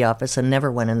respected the office and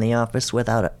never went in the office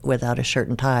without a shirt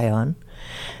and tie on,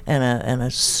 and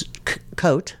a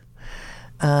coat.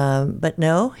 But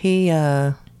no, he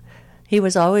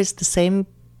was always the same.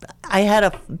 I had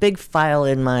a big file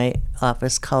in my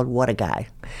office called "What a Guy,"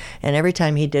 and every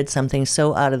time he did something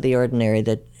so out of the ordinary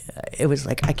that it was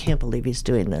like, I can't believe he's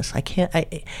doing this.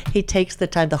 He takes the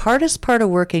time. The hardest part of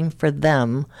working for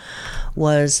them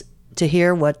was to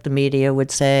hear what the media would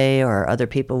say, or other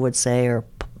people would say, or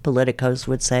politicos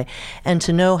would say, and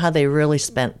to know how they really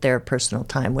spent their personal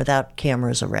time without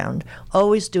cameras around,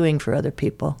 always doing for other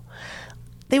people.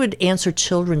 They would answer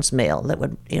children's mail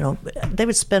they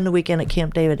would spend the weekend at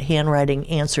Camp David handwriting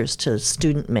answers to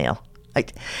student mail.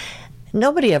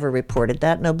 Nobody ever reported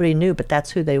that. Nobody knew, but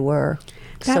that's who they were.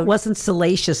 That wasn't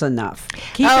salacious enough.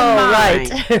 Keep in Oh,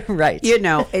 mind, right, right. you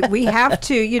know, we have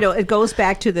to, you know, it goes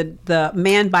back to the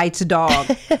man bites dog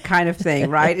kind of thing,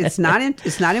 right? It's not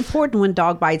important when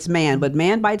dog bites man, but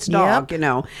man bites dog, Yep. you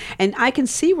know. And I can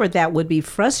see where that would be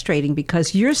frustrating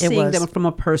because you're seeing was. them from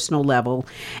a personal level.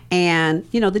 And,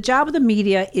 you know, the job of the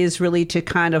media is really to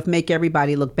kind of make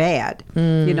everybody look bad.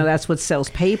 You know, that's what sells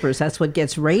papers. That's what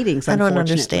gets ratings, I don't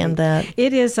unfortunately. understand that.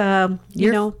 It is,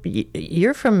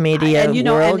 You're from media and you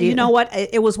know, world. and you know what?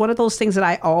 It was one of those things that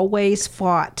I always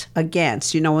fought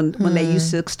against. You know, when they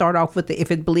used to start off with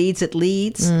if it bleeds, it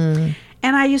leads.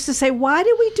 And I used to say, why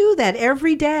do we do that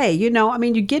every day? You know, I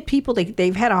mean, you get people,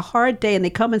 they've had a hard day and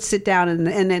they come and sit down and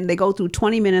then they go through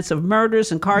 20 minutes of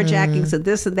murders and carjackings and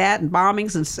this and that and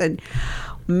bombings and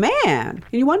man, and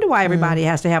you wonder why everybody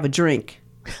has to have a drink,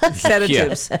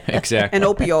 sedatives, exactly. and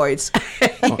opioids.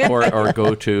 or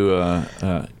go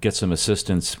to get some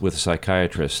assistance with a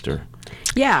psychiatrist or.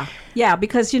 Yeah,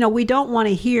 because, you know, we don't want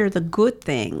to hear the good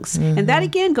things. And that,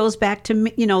 again, goes back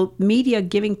to, you know, media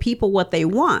giving people what they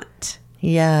want.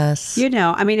 Yes. You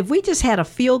know, I mean, if we just had a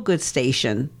feel-good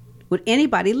station, would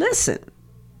anybody listen?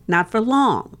 Not for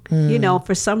long. You know,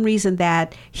 for some reason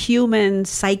that human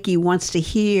psyche wants to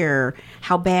hear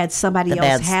how bad somebody The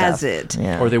else bad has stuff. it.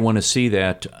 Yeah. Or they want to see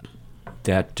that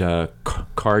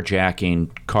carjacking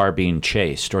car being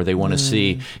chased, or they want to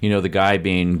see, you know, the guy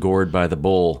being gored by the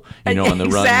bull, you know, on the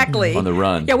Exactly. run. On the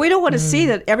run. Yeah, we don't want to see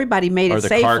that everybody made Or it the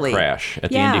safely. car crash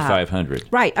at the Indy 500.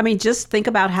 Right. I mean, just think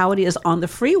about how it is on the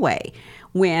freeway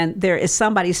when there is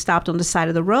somebody stopped on the side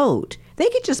of the road. They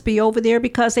could just be over there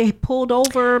because they pulled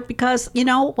over because, you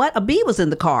know what, a bee was in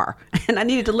the car and I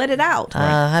needed to let it out.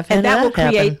 I've had and that will that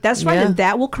happen. create, that's right, Yeah. and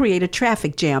that will create a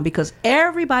traffic jam because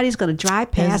everybody's going to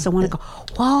drive past and want to go,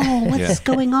 whoa, what's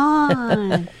going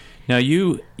on? Now,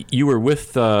 you were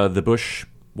with the Bush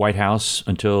White House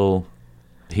until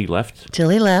he left? Till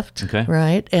he left. Okay.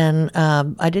 Right. And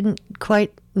I didn't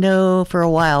quite know for a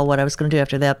while what I was going to do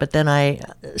after that. But then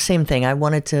same thing. I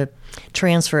wanted to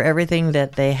transfer everything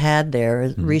that they had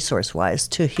there, resource-wise,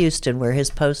 to Houston, where his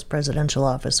post-presidential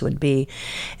office would be.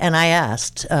 And I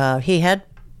asked. He had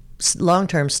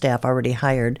long-term staff already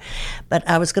hired, but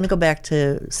I was going to go back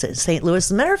to St. Louis.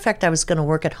 As a matter of fact, I was going to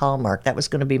work at Hallmark. That was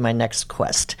going to be my next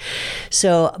quest.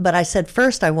 So, but I said,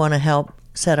 first I want to help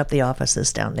set up the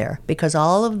offices down there because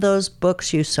all of those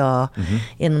books you saw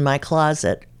in my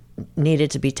closet needed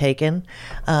to be taken.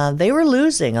 They were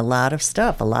losing a lot of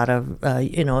stuff. A lot of,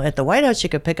 you know, at the White House, you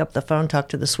could pick up the phone, talk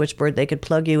to the switchboard. They could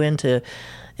plug you into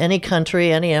any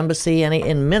country, any embassy,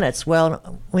 in minutes.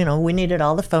 Well, you know, we needed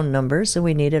all the phone numbers and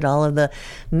we needed all of the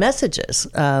messages.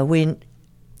 We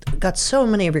got so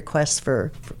many requests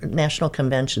for national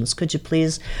conventions. Could you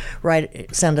please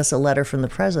send us a letter from the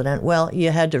president? Well,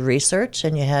 you had to research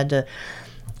and you had to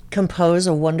compose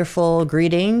a wonderful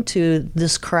greeting to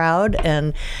this crowd,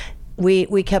 and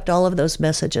we kept all of those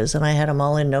messages, and I had them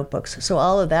all in notebooks. So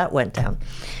all of that went down.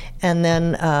 And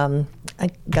then I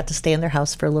got to stay in their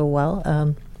house for a little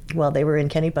while they were in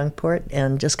Kennebunkport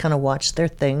and just kind of watched their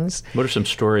things. What are some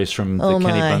stories from the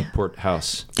Kennebunkport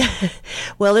house?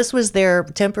 Well, this was their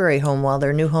temporary home while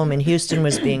their new home in Houston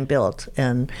was being built,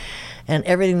 and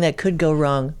everything that could go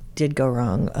wrong did go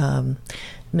wrong.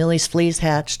 Millie's fleas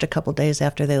hatched a couple days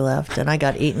after they left, and I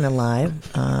got eaten alive.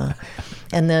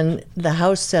 And then the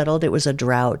house settled. It was a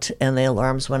drought, and the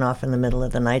alarms went off in the middle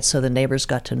of the night, so the neighbors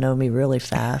got to know me really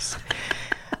fast.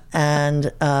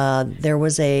 And there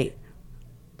was a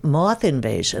moth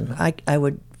invasion. I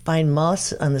would find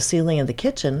moths on the ceiling of the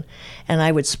kitchen, and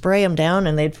I would spray them down,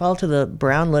 and they'd fall to the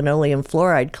brown linoleum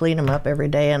floor. I'd clean them up every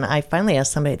day, and I finally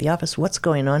asked somebody at the office, what's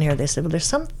going on here? They said, well, there's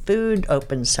some food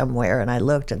open somewhere, and I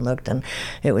looked, and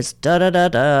it was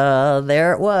da-da-da-da.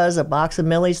 There it was, a box of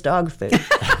Millie's dog food.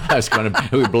 I was going to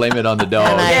we blame it on the dog.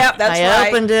 And Yeah, that's I right.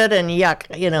 opened it, and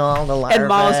yuck, you know, all the larvae. And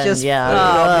moths just-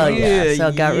 yeah, oh, yeah. So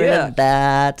I got rid yuck. of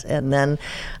that. And then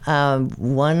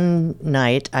one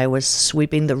night I was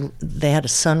sweeping they had a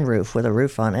sunroof with a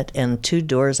roof on it, and two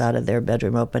doors out of their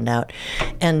bedroom opened out.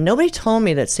 And nobody told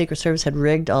me that Secret Service had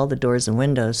rigged all the doors and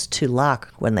windows to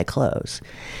lock when they close.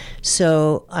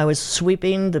 So I was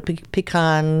sweeping the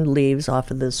pecan leaves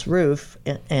off of this roof,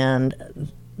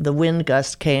 and the wind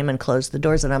gust came and closed the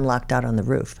doors, and I'm locked out on the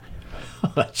roof.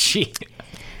 Gee.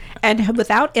 And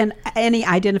without any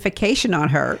identification on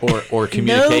her. Or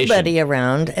communication. Nobody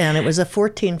around, and it was a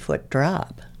 14-foot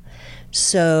drop.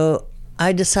 So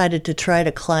I decided to try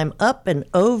to climb up and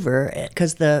over,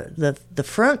 because the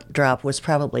front drop was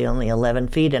probably only 11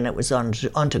 feet, and it was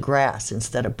onto grass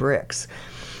instead of bricks.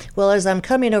 Well, as I'm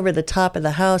coming over the top of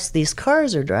the house, these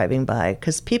cars are driving by,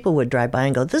 because people would drive by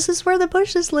and go, this is where the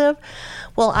Bushes live.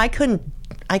 Well, I couldn't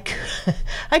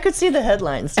I could see the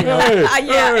headlines. You know,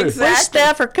 Yeah, which exactly.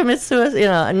 staffer commits suicide? You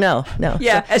know, no.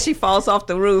 Yeah, as she falls off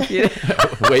the roof. You know?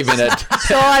 Waving at.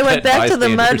 So I went back to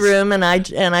the bystanders. mudroom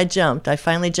and I jumped. I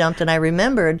finally jumped, and I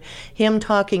remembered him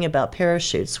talking about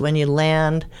parachutes. When you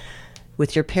land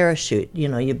with your parachute, you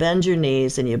know, you bend your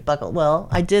knees and you buckle. Well,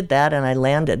 I did that and I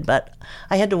landed, but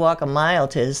I had to walk a mile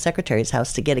to his secretary's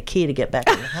house to get a key to get back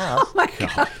in the house. Oh my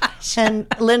gosh. And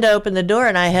Linda opened the door,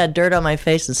 and I had dirt on my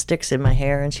face and sticks in my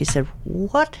hair, and she said,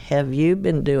 "What have you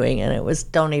been doing?" And it was,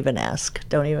 "Don't even ask.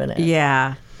 Don't even ask."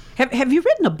 Yeah. Have you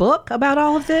written a book about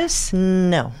all of this?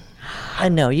 No.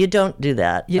 No, you don't do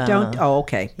that. You don't? Oh,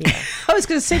 okay. I was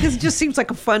going to say, because it just seems like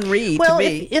a fun read Well, to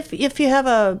me. if you have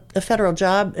a federal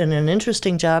job and an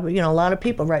interesting job, you know, a lot of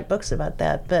people write books about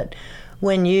that. But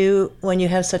when you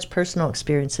have such personal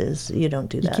experiences, you don't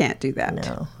do that. You can't do that.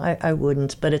 No, I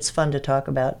wouldn't. But it's fun to talk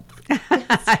about.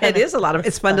 It is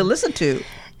it's fun to listen to.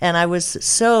 And I was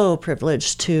so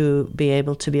privileged to be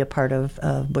able to be a part of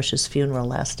Bush's funeral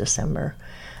last December.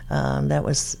 That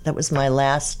was my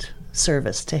last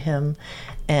service to him,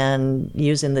 and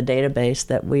using the database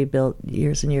that we built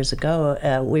years and years ago,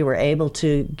 we were able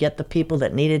to get the people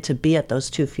that needed to be at those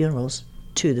two funerals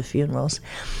to the funerals.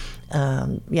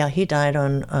 He died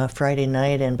on Friday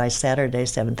night, and by Saturday,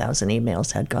 7,000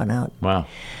 emails had gone out. Wow.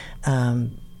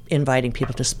 Inviting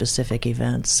people to specific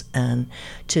events, and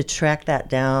to track that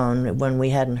down when we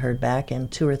hadn't heard back in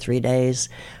 2 or 3 days,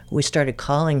 we started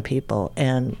calling people,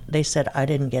 and they said, "I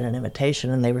didn't get an invitation,"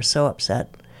 and they were so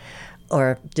upset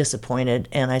or disappointed.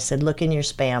 And I said, "Look in your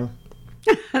spam."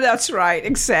 That's right.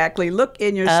 Exactly. Look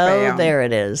in your spam. Oh, there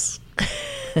it is.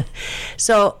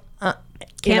 So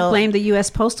Can't blame the U.S.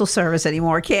 Postal Service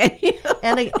anymore, can you?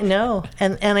 No,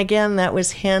 and again, that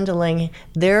was handling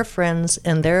their friends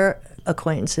and their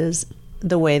acquaintances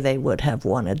the way they would have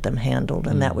wanted them handled,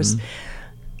 and that was.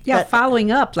 Yeah, But-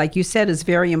 following up, like you said, is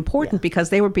very important because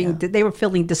they were they were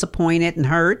feeling disappointed and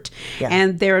hurt, Yeah.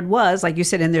 and there it was, like you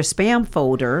said, in their spam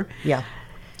folder. Yeah,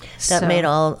 that So- made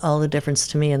all the difference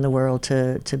to me in the world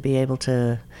to be able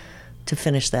to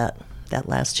finish that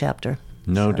last chapter.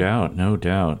 No doubt. No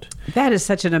doubt. That is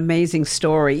such an amazing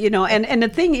story, you know. And the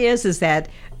thing is that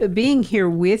being here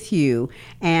with you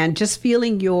and just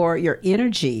feeling your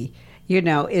energy, you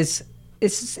know,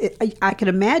 I can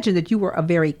imagine that you were a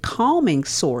very calming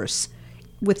source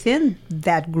within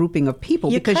that grouping of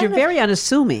people because you're very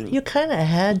unassuming. You kind of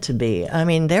had to be. I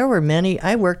mean, there were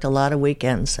I worked a lot of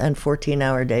weekends and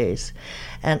 14-hour days.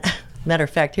 And matter of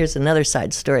fact, here's another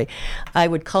side story. I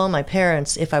would call my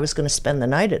parents if I was going to spend the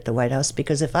night at the White House,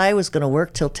 because if I was going to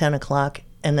work till 10 o'clock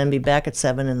and then be back at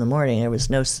 7 in the morning, there was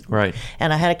no... Right.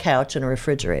 And I had a couch and a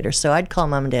refrigerator. So I'd call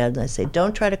Mom and Dad and I'd say,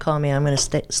 "Don't try to call me. I'm going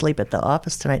to sleep at the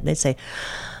office tonight." And they'd say,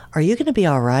 "Are you going to be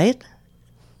all right?"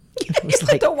 It was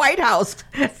like the White House.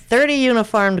 30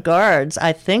 uniformed guards.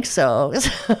 I think so.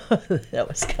 That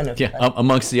was kind of Yeah. fun.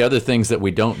 Amongst the other things that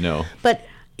we don't know. But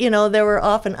you know, there were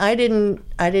often I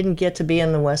didn't get to be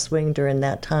in the West Wing during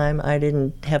that time. I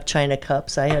didn't have china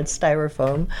cups. I had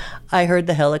styrofoam. I heard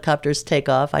the helicopters take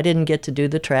off. I didn't get to do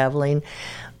the traveling,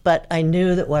 but I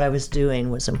knew that what I was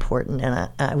doing was important, and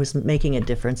I was making a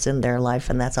difference in their life,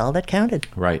 and that's all that counted.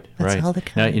 Right. That's right. all that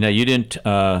Now, counted. you didn't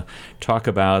talk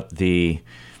about the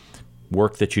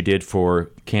work that you did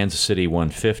for Kansas City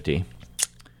 150,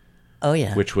 Oh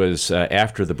yeah. which was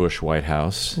after the Bush White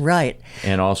House, Right.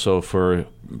 and also for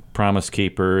Promise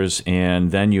Keepers,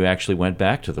 and then you actually went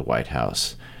back to the White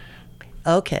House.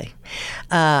 Okay.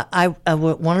 I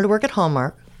wanted to work at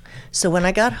Hallmark. So when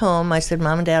I got home, I said,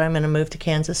 "Mom and Dad, I'm going to move to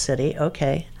Kansas City."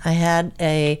 Okay. I had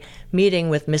a meeting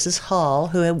with Mrs. Hall,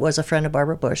 who was a friend of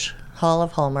Barbara Bush, Hall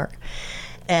of Hallmark.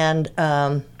 And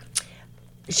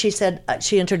she said,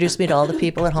 she introduced me to all the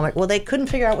people at Hallmark. Well, they couldn't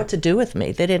figure out what to do with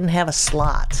me. They didn't have a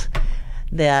slot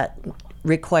that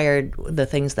required the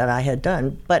things that I had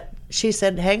done. But she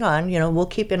said, "Hang on, you know, we'll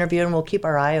keep interviewing, we'll keep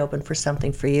our eye open for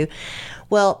something for you."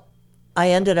 Well, I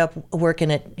ended up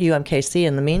working at UMKC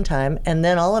in the meantime, and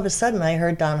then all of a sudden I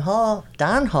heard Don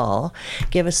Hall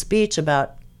give a speech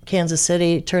about Kansas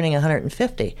City turning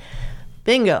 150.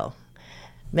 Bingo.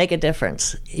 Make a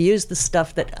difference. Use the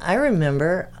stuff that I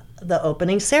remember, the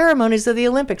opening ceremonies of the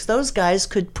Olympics. Those guys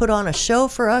could put on a show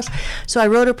for us. So I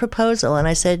wrote a proposal, and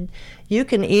I said, "You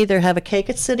can either have a cake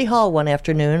at City Hall one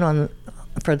afternoon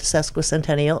for the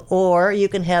sesquicentennial, or you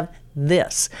can have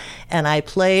this." And I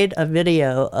played a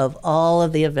video of all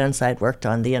of the events I'd worked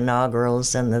on, the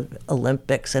inaugurals and the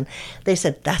Olympics, and they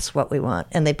said, "That's what we want,"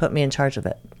 and they put me in charge of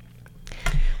it.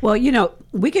 Well, you know,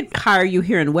 we could hire you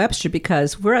here in Webster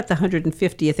because we're at the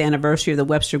 150th anniversary of the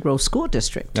Webster Grove School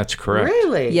District. That's correct.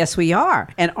 Really? Yes, we are.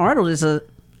 And Arnold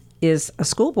is a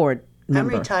school board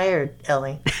member. I'm retired,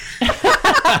 Ellie.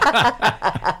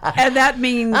 And that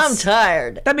means I'm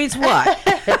tired. That means what?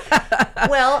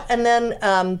 Well, and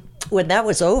then when that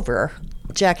was over,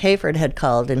 Jack Hayford had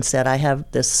called and said, I have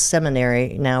this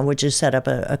seminary now, would you set up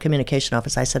a communication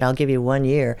office? I said, I'll give you 1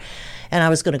 year. And I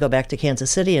was going to go back to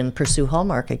Kansas City and pursue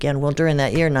Hallmark again. Well, during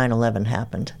that year, 9/11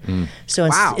 happened. So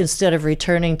Wow. instead of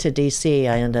returning to D.C.,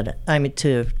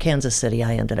 to Kansas City,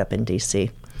 I ended up in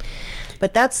D.C.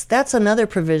 But that's another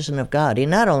provision of God. He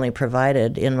not only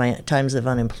provided in my times of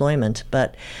unemployment,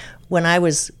 but when I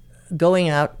was going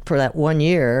out for that 1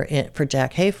 year for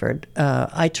Jack Hayford,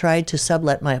 I tried to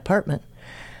sublet my apartment.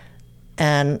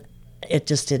 And it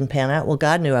just didn't pan out. Well,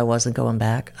 God knew I wasn't going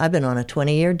back. I've been on a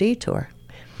 20-year detour.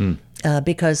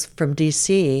 Because from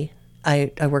D.C.,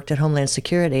 I worked at Homeland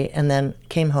Security and then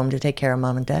came home to take care of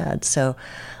Mom and Dad. So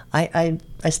I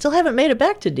still haven't made it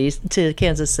back to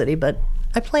Kansas City, but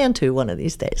I plan to one of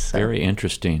these days. So. Very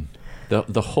interesting.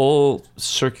 The whole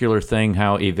circular thing,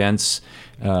 how events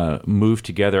move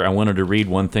together. I wanted to read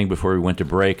one thing before we went to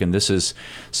break, and this is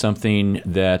something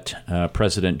that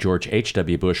President George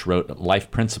H.W. Bush wrote,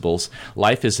 Life Principles.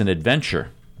 Life is an adventure.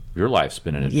 Your life's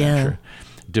been an adventure. Yeah.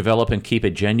 Develop and keep a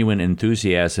genuine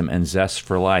enthusiasm and zest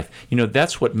for life. You know,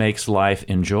 that's what makes life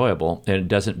enjoyable, and it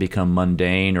doesn't become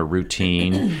mundane or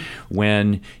routine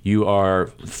when you are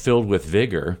filled with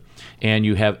vigor and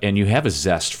you have a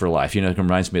zest for life. You know, it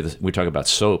reminds me of we talk about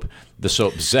soap, the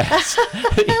soap Zest.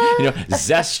 You know,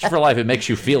 zest for life. It makes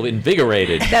you feel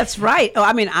invigorated. That's right. Oh,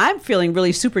 I mean, I'm feeling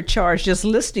really supercharged just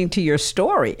listening to your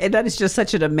story. And that is just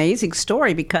such an amazing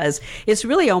story because it's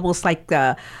really almost like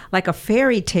a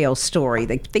fairy tale story,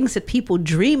 the things that people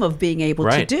dream of being able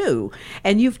to do.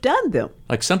 And you've done them.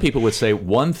 Like some people would say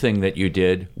one thing that you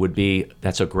did would be,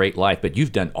 that's a great life, but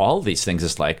you've done all these things.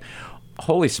 It's like,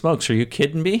 holy smokes, are you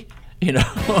kidding me? You know,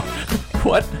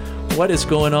 what is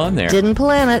going on there? Didn't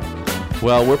plan it.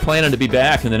 Well, we're planning to be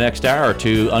back in the next hour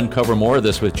to uncover more of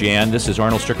this with Jan. This is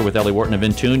Arnold Stricker with Ellie Wharton of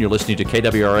Intune. You're listening to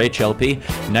KWRH-LP,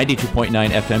 92.9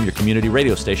 FM, your community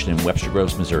radio station in Webster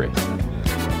Groves, Missouri.